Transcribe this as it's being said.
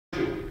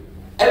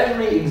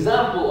Every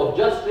example of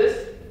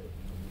justice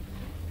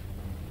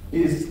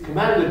is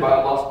commanded by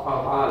Allah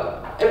subhanahu wa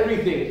ta'ala.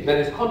 Everything that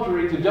is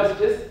contrary to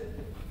justice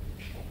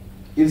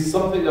is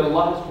something that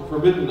Allah has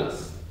forbidden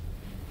us.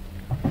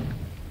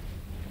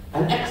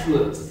 And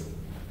excellence.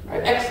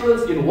 Right?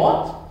 Excellence in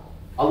what?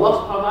 Allah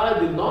subhanahu wa ta'ala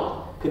did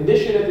not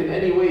condition it in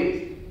any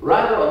ways.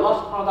 Rather,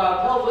 Allah subhanahu wa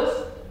ta'ala tells us,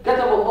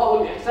 كَتَبَ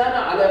اللَّهُ الْإِحْسَانَ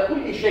عَلَى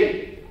كُلِّ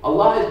شَيْءٍ.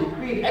 Allah has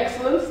decreed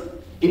excellence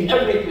in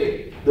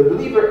everything. The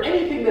believer,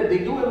 anything that they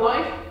do in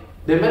life,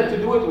 they're meant to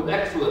do it with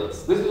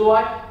excellence. This is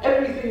why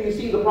everything you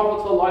see the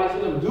Prophet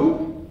ﷺ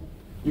do,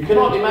 you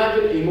cannot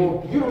imagine a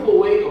more beautiful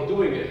way of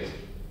doing it.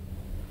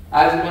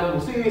 As Imam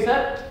Busiri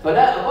said,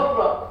 فَلَا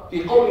أَغَرَّ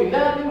فِي قَوْلِ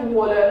لَا مِنْهُ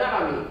وَلَا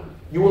نَعَمِ.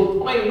 You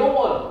will find no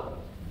one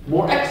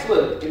more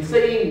excellent in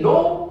saying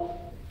no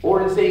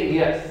or in saying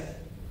yes.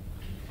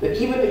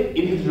 That even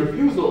in his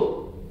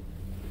refusal,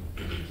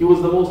 he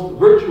was the most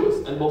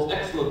virtuous and most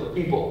excellent of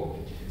people.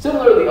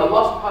 Similarly,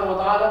 Allah subhanahu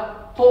wa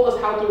ta'ala told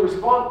us how to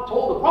respond,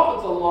 told the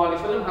Prophet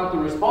ﷺ how to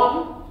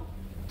respond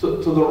to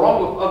the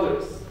wrong of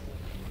others.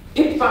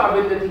 ادفع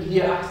بالتي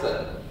هي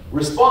أحسن.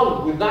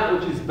 Respond with that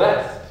which is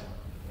best.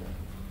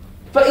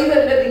 فإذا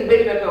الذي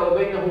بينك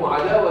وبينه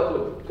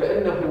عداوة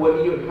كأنه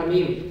ولي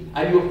حميم.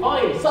 And you'll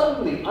find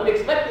suddenly,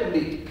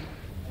 unexpectedly,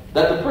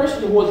 that the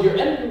person who was your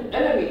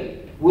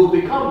enemy will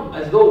become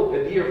as though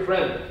a dear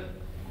friend.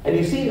 And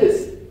you see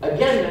this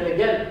again and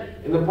again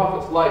in the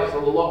Prophet's life,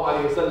 sallallahu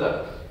alaihi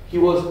wasallam. He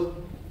was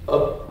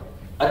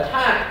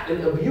attacked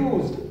and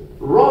abused,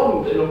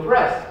 wronged and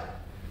oppressed,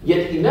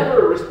 yet he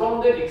never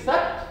responded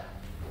except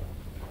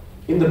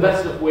in the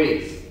best of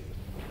ways.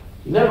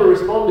 He never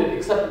responded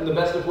except in the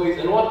best of ways.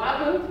 And what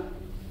happened?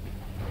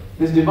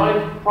 This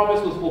divine promise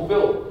was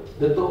fulfilled.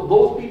 That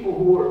those people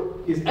who were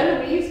his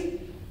enemies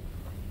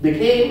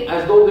became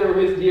as though they were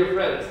his dear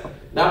friends.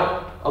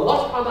 Now,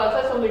 Allah subhanahu wa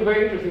ta'ala says something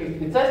very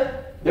interesting. It says,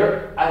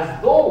 they're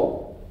as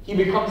though he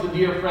becomes a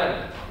dear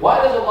friend.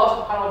 Why does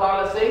Allah subhanahu wa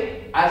ta'ala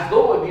say, as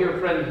though a dear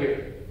friend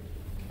here?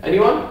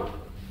 Anyone?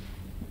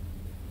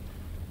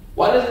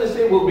 Why doesn't it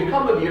say, will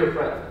become a dear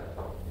friend?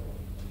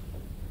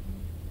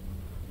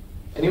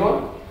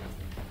 Anyone?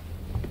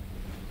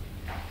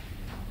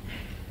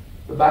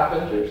 The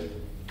backbenchers?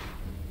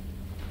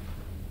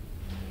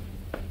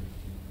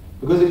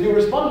 Because if you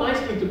respond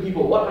nicely to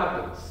people, what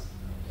happens?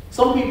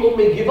 Some people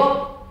may give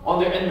up on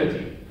their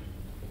enmity.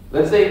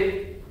 Let's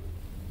say,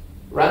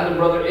 random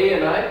brother A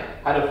and I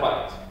had a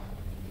fight.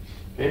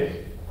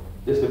 Okay?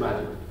 Just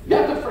imagine. You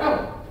have to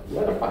frown. You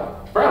have to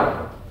fight.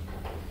 Frown.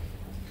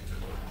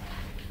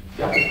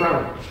 You have to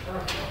frown.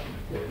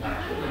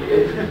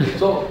 Okay?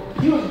 So,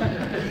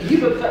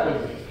 he's upset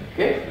with me.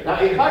 Okay? Now,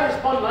 if I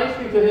respond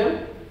nicely to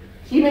him,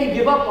 he may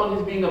give up on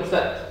his being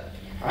upset.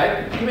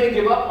 Right? He may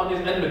give up on his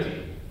enmity.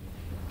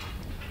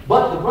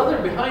 But the brother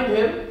behind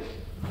him,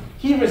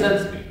 he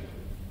resents me.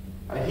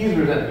 Right? He's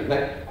resenting me.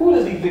 Like, who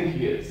does he think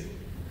he is?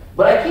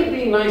 But I keep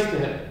being nice to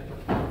him.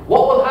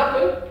 What will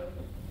happen?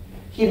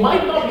 He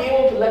might not be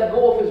able to let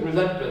go of his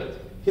resentment,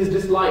 his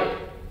dislike.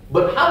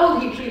 But how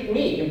will he treat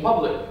me in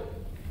public?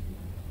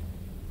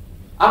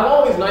 I'm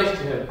always nice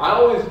to him. I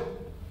always,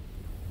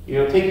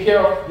 take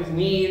care of his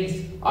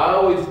needs. I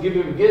always give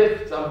him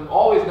gifts. I'm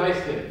always nice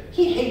to him.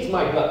 He hates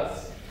my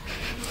guts.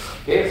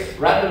 Okay?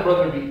 Random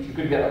brother B, you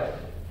could get up.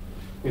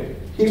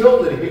 He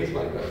knows that he hates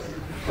my guts.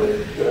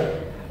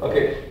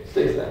 Okay,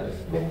 stay standing.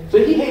 Okay.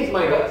 So he hates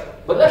my guts.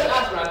 But let's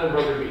ask random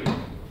brother B.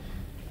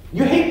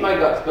 You hate my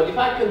guts, but if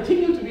I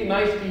continue to be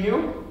nice to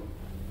you,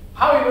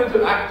 how are you going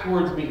to act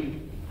towards me?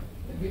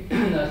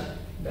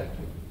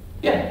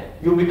 Yeah,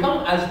 you'll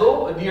become as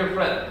though a dear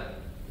friend.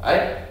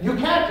 Right? You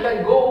can't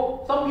let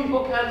go, some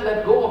people can't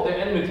let go of their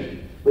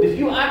enmity. But if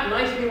you act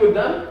nicely with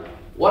them,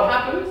 what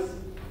happens?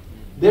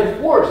 They're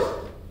forced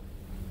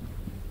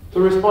to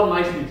respond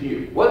nicely to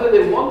you, whether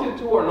they wanted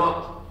to or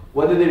not,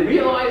 whether they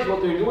realize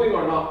what they're doing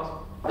or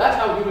not. That's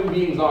how human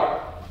beings are,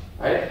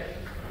 right?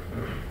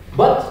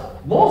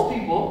 But most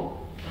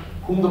people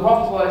whom the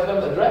Prophet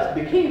ﷺ addressed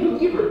became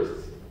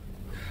believers.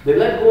 They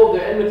let go of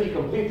their enmity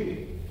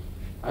completely,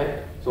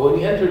 right? So when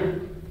he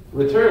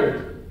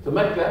returned to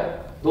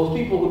Mecca, those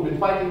people who'd been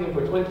fighting him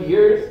for 20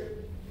 years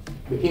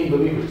became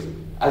believers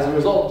as a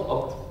result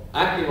of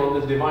acting on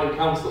this divine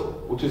counsel,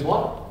 which is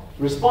what?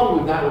 Respond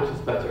with that which is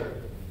better.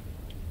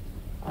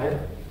 Right?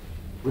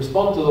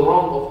 Respond to the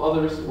wrong of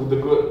others with the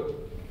good.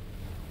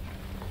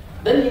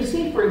 Then you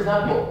see, for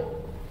example,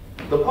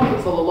 the Prophet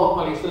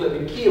ﷺ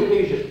in key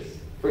occasions.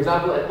 For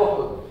example, at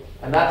Uhud,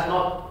 and that's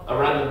not a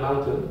random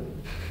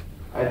mountain.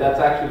 Right? That's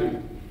actually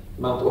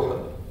Mount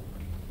Uhud.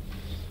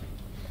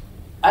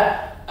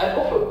 At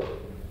Uhud,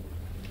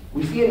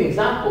 we see an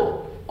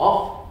example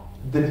of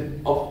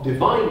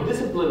divine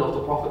discipline of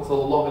the Prophet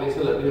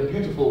ﷺ in a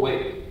beautiful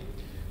way.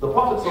 The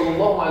Prophet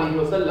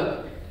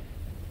ﷺ,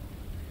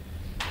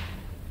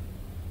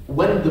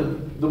 when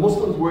the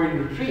Muslims were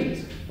in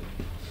retreat,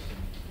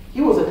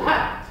 he was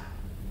attacked.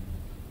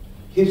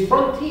 His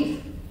front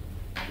teeth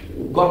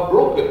got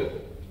broken,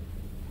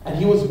 and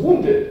he was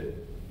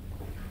wounded.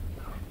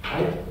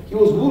 Right? He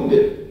was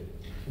wounded.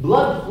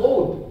 Blood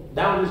flowed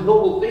down his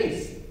noble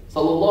face.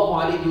 sallallahu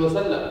alayhi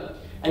wasallam,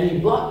 and he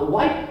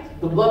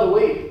wiped the blood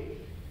away.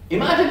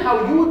 Imagine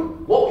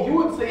what you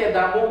would say at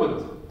that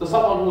moment to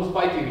someone who's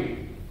fighting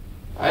you,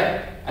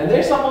 right? And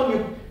there's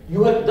someone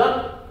you have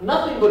done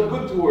nothing but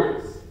good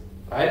towards,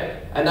 right?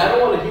 And I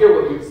don't want to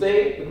hear what you'd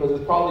say because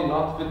it's probably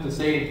not fit to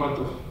say in front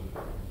of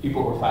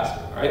people who are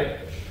fasting, right?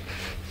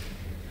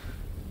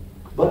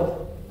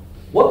 But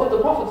what did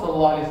the Prophet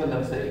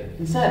ﷺ say?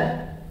 He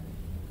said,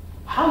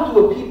 how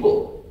do a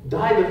people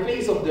dye the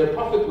face of their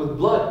Prophet with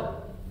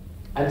blood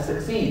and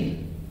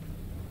succeed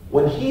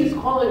when he's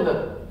calling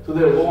them to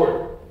their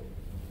Lord?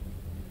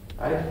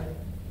 Right?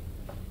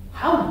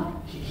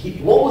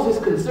 What was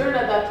his concern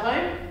at that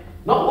time?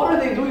 Not what are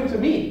they doing to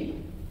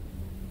me,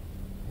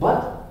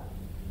 but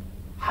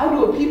how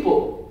do a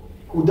people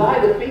who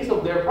dye the face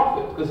of their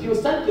Prophet, because he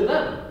was sent to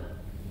them,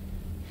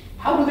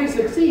 how do they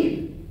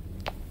succeed?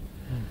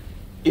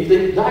 If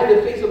they dye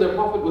the face of their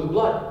Prophet with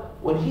blood,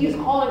 when he is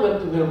calling them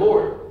to their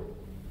Lord,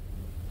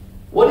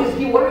 what is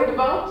he worried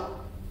about?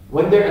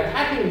 When they're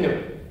attacking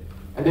him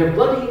and they're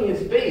bloodying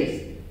his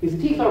face, his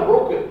teeth are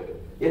broken,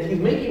 yet he's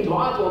making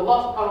dua to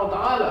Allah subhanahu wa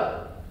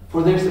ta'ala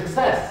for their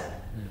success.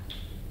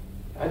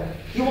 Right?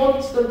 He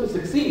wants them to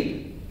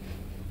succeed.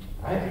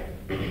 Right?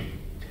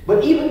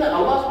 But even that,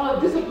 Allah subhanahu wa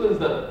ta'ala disciplines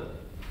them.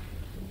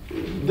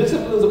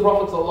 Disciplines the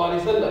Prophet sallallahu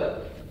alaihi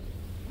wasallam,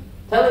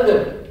 telling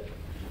them,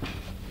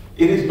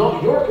 it is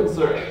not your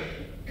concern.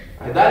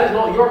 Right? That is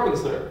not your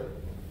concern.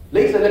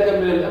 لَيْسَ لَكَ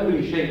مِنَ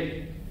الْأَمْرِ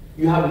شَيْءٍ.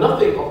 You have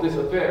nothing of this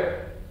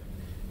affair.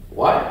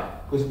 Why?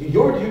 Because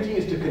your duty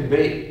is to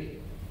convey.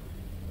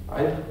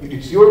 Right?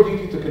 It's your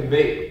duty to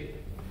convey.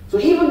 So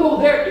even though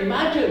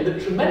imagine the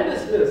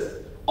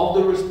tremendousness of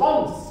the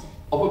response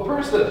of a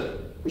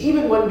person,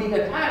 even when being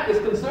attacked, is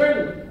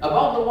concerned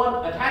about the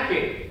one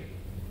attacking.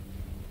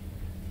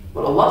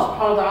 But Allah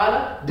subhanahu wa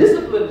ta'ala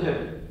disciplined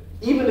him,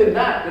 even in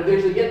that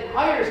there's a yet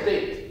higher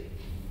state,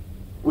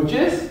 which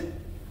is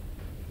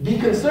be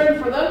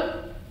concerned for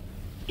them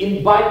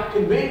by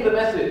conveying the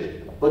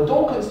message, but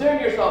don't concern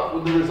yourself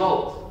with the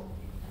result,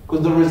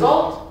 because the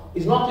result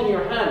is not in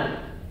your hand.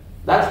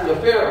 That's the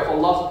affair of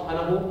Allah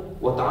subhanahu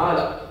wa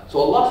ta'ala. So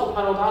Allah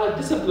subhanahu wa ta'ala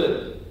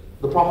disciplined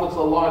the Prophet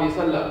sallallahu alaihi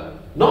wasallam,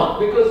 not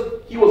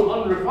because he was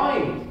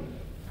unrefined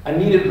and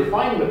needed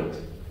refinement,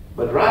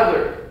 but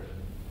rather,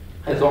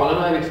 as the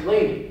ulama have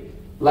explained,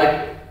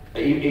 like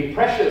a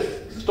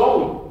precious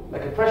stone,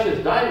 like a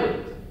precious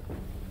diamond,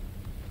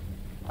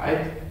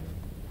 right?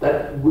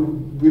 That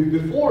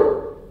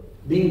before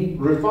being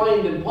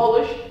refined and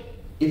polished,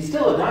 it's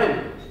still a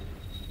diamond.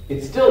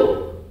 It's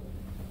still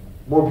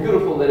more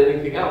beautiful than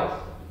anything else.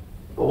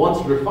 But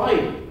once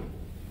refined,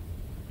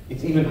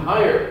 it's even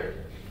higher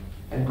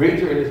and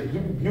greater in its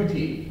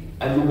beauty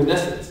and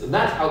luminescence. And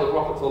that's how the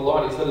Prophet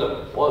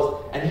ﷺ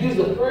was. And he was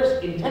the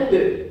first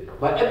intended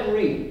by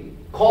every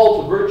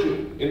call to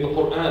virtue in the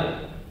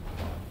Quran.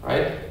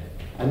 Right?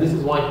 And this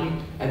is why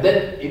and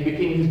then it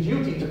became his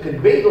duty to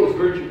convey those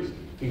virtues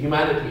to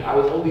humanity. I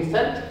was only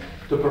sent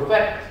to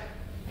perfect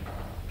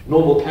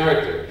noble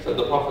character, said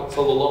the Prophet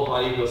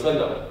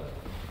ﷺ.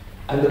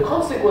 And the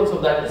consequence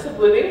of that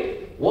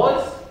disciplining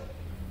was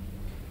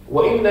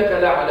وَإِنَّكَ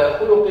لَعَلَى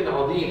خُلُقٍ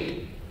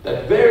عَظِيمٍ,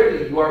 that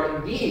verily you are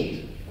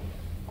indeed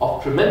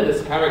of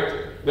tremendous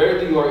character.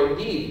 Verily you are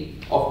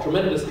indeed of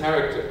tremendous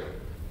character.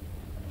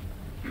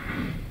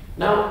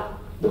 Now,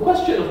 the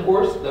question, of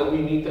course, that we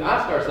need to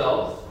ask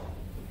ourselves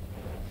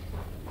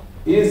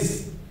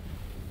is,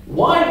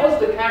 why was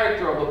the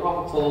character of the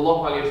Prophet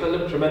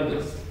ﷺ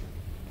tremendous?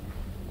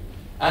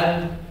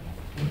 And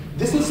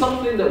this is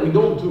something that we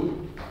don't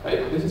do.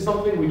 Right? This is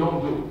something we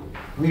don't do.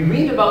 We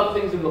read about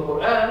things in the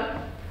Quran,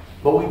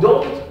 but we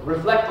don't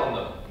reflect on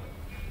them.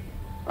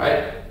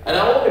 Right? And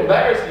I won't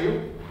embarrass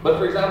you, but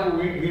for example,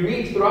 we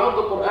read throughout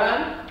the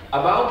Quran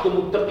about the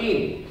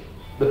muttaqeen,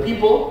 the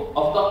people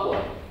of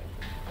taqwa.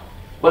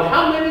 But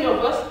how many of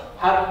us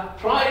have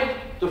tried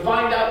to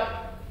find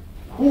out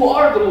who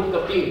are the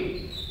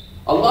muttaqeen?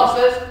 Allah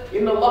says,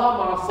 إِنَّ اللَّهَ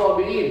مَعَ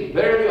الصَّابِرِينَ.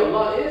 Verily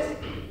Allah is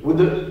with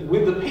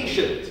the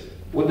patient,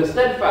 with the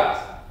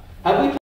steadfast. Have we